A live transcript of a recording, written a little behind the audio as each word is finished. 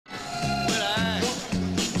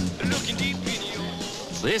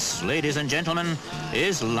This, ladies and gentlemen,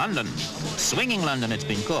 is London. Swinging London, it's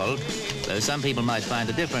been called, though some people might find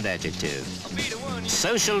a different adjective.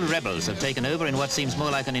 Social rebels have taken over in what seems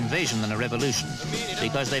more like an invasion than a revolution,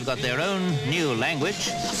 because they've got their own new language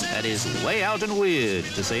that is way out and weird,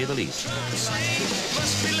 to say the least.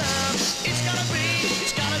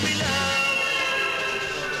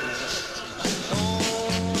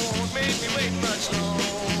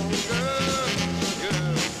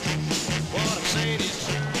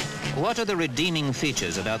 What are the redeeming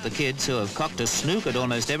features about the kids who have cocked a snook at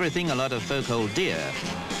almost everything a lot of folk hold dear?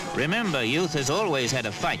 Remember, youth has always had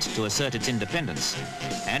a fight to assert its independence,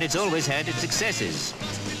 and it's always had its successes.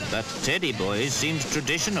 But Teddy Boys seems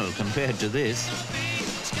traditional compared to this.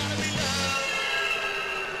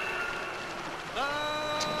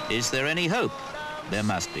 Is there any hope? There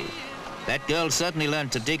must be. That girl certainly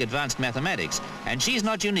learned to dig advanced mathematics, and she's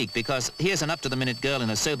not unique because here's an up-to-the-minute girl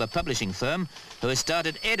in a sober publishing firm who has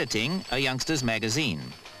started editing a youngster's magazine.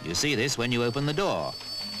 You see this when you open the door.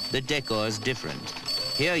 The decor's different.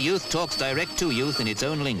 Here youth talks direct to youth in its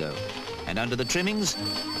own lingo, and under the trimmings,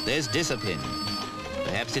 there's discipline.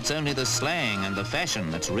 Perhaps it's only the slang and the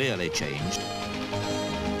fashion that's really changed.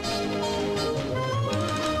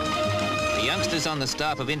 The youngsters on the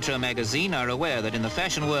staff of Intro magazine are aware that in the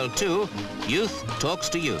fashion world too, youth talks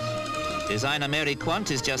to youth. Designer Mary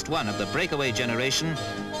Quant is just one of the breakaway generation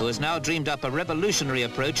who has now dreamed up a revolutionary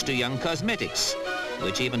approach to young cosmetics,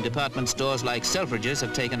 which even department stores like Selfridges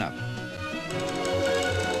have taken up.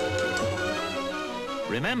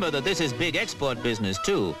 Remember that this is big export business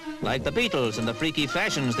too, like the Beatles and the freaky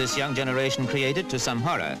fashions this young generation created to some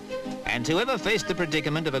horror. And whoever faced the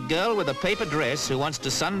predicament of a girl with a paper dress who wants to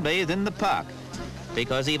sunbathe in the park?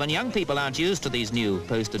 Because even young people aren't used to these new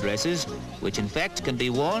poster dresses, which in fact can be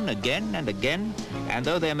worn again and again, and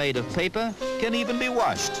though they're made of paper, can even be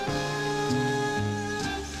washed.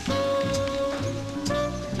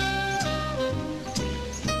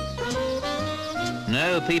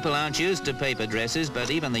 No, people aren't used to paper dresses, but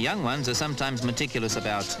even the young ones are sometimes meticulous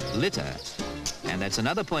about litter. And that's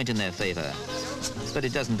another point in their favor. But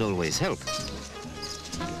it doesn't always help.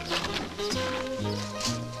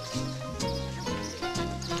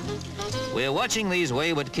 We're watching these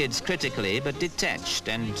wayward kids critically, but detached,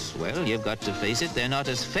 and, well, you've got to face it, they're not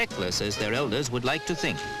as feckless as their elders would like to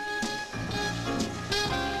think.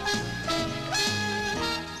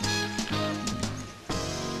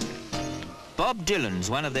 Bob Dylan's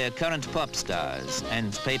one of their current pop stars,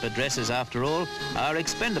 and paper dresses, after all, are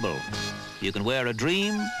expendable. You can wear a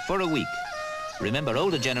dream for a week. Remember,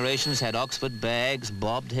 older generations had Oxford bags,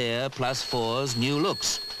 bobbed hair, +4s, new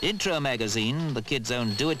looks. Intro magazine, the kids'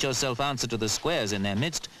 own do-it-yourself answer to the squares in their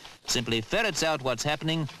midst, simply ferrets out what's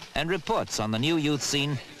happening and reports on the new youth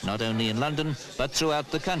scene, not only in London, but throughout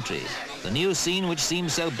the country. The new scene which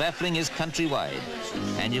seems so baffling is countrywide.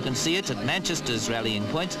 And you can see it at Manchester's rallying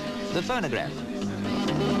point, the phonograph.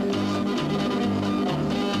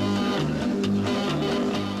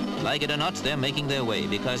 Like it or not, they're making their way,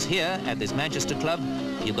 because here at this Manchester club,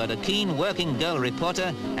 you've got a keen working girl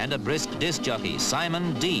reporter and a brisk disc jockey,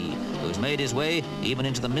 Simon D., who's made his way even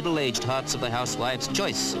into the middle-aged hearts of the Housewife's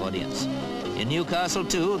Choice audience. In Newcastle,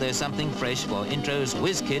 too, there's something fresh for Intro's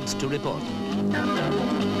whiz kids to report.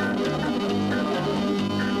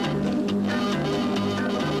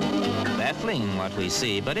 Baffling what we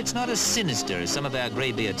see, but it's not as sinister as some of our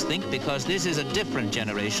greybeards think, because this is a different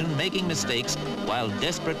generation making mistakes while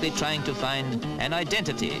desperately trying to find an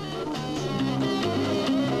identity.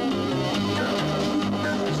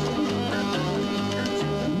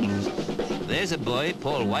 There's a boy,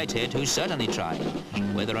 Paul Whitehead, who's certainly trying,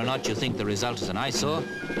 whether or not you think the result is an eyesore,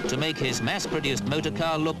 to make his mass-produced motor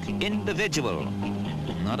car look individual.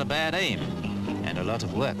 Not a bad aim, and a lot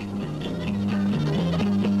of work.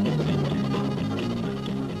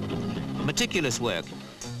 Meticulous work,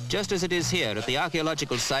 just as it is here at the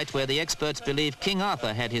archaeological site where the experts believe King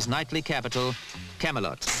Arthur had his knightly capital,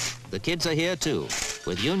 Camelot. The kids are here too,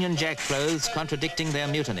 with Union Jack clothes contradicting their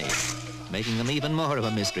mutiny, making them even more of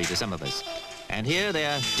a mystery to some of us. And here they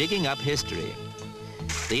are digging up history.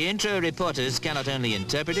 The Intro reporters cannot only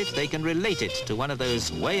interpret it, they can relate it to one of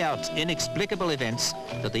those way-out, inexplicable events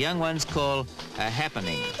that the young ones call a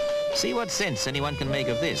happening. See what sense anyone can make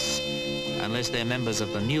of this, unless they're members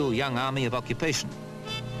of the new young army of occupation.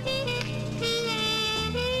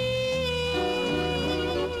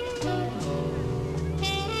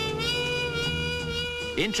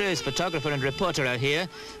 Intro's photographer and reporter are here,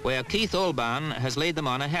 where Keith Albarn has laid them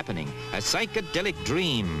on a happening, a psychedelic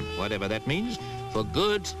dream, whatever that means, for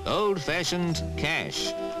good, old-fashioned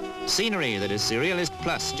cash. Scenery that is surrealist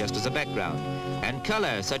plus, just as a background. And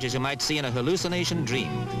colour, such as you might see in a hallucination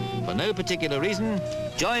dream. For no particular reason,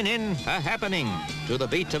 join in a happening to the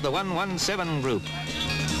beat of the 117 group.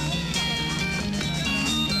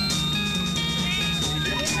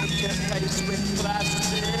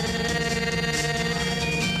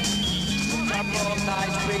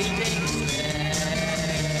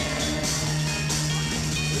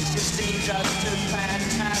 Just too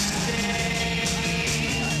fantastic.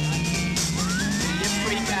 You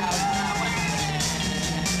freak out now and then.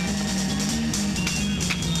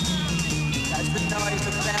 That's the noise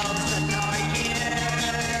of bells annoy you.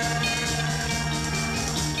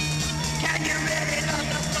 Can you read it on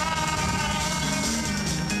the phone?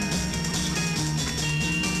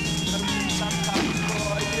 Sometimes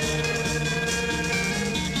for you,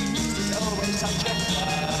 it's always such a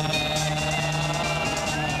fun.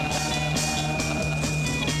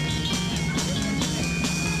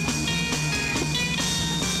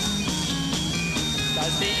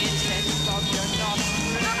 Does the incense of your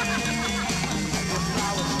nostrils and your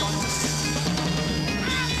flowers gone to sleep?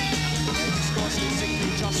 Discourses sickly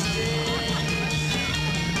justice,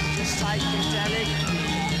 just psychedelic.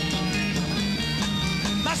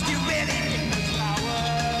 Must you really pick the flower?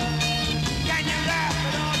 Can you laugh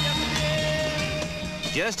at all your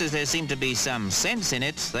fears? Just as there seemed to be some sense in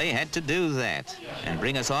it, they had to do that and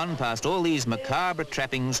bring us on past all these macabre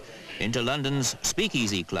trappings into London's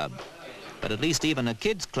Speakeasy Club. But at least even a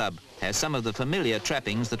kids' club has some of the familiar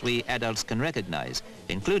trappings that we adults can recognize,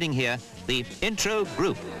 including here the intro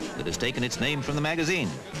group that has taken its name from the magazine.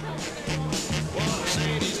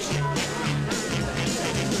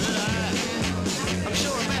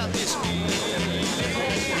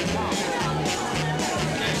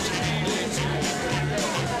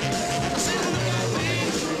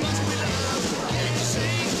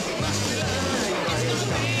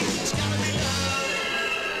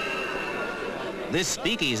 This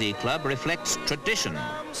Speakeasy Club reflects tradition,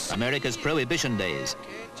 America's Prohibition days.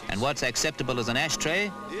 And what's acceptable as an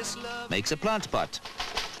ashtray makes a plant pot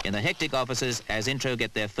in the hectic offices as Intro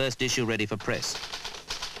get their first issue ready for press.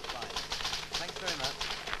 Thanks very much.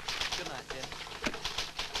 Good night, Jim.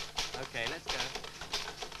 Okay, let's go.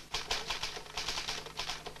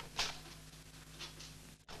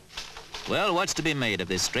 Well, what's to be made of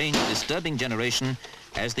this strange, disturbing generation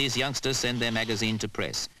as these youngsters send their magazine to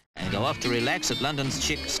press and go off to relax at London's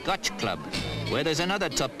chic Scotch Club, where there's another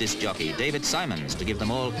top disc jockey, David Simons, to give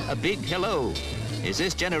them all a big hello. Is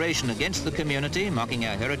this generation against the community, mocking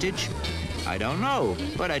our heritage? I don't know,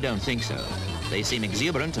 but I don't think so. They seem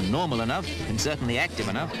exuberant and normal enough, and certainly active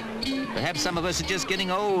enough. Perhaps some of us are just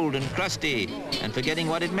getting old and crusty and forgetting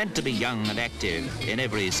what it meant to be young and active in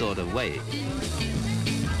every sort of way.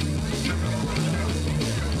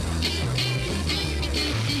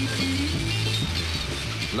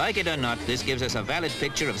 Like it or not, this gives us a valid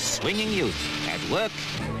picture of swinging youth at work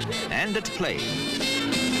and at play.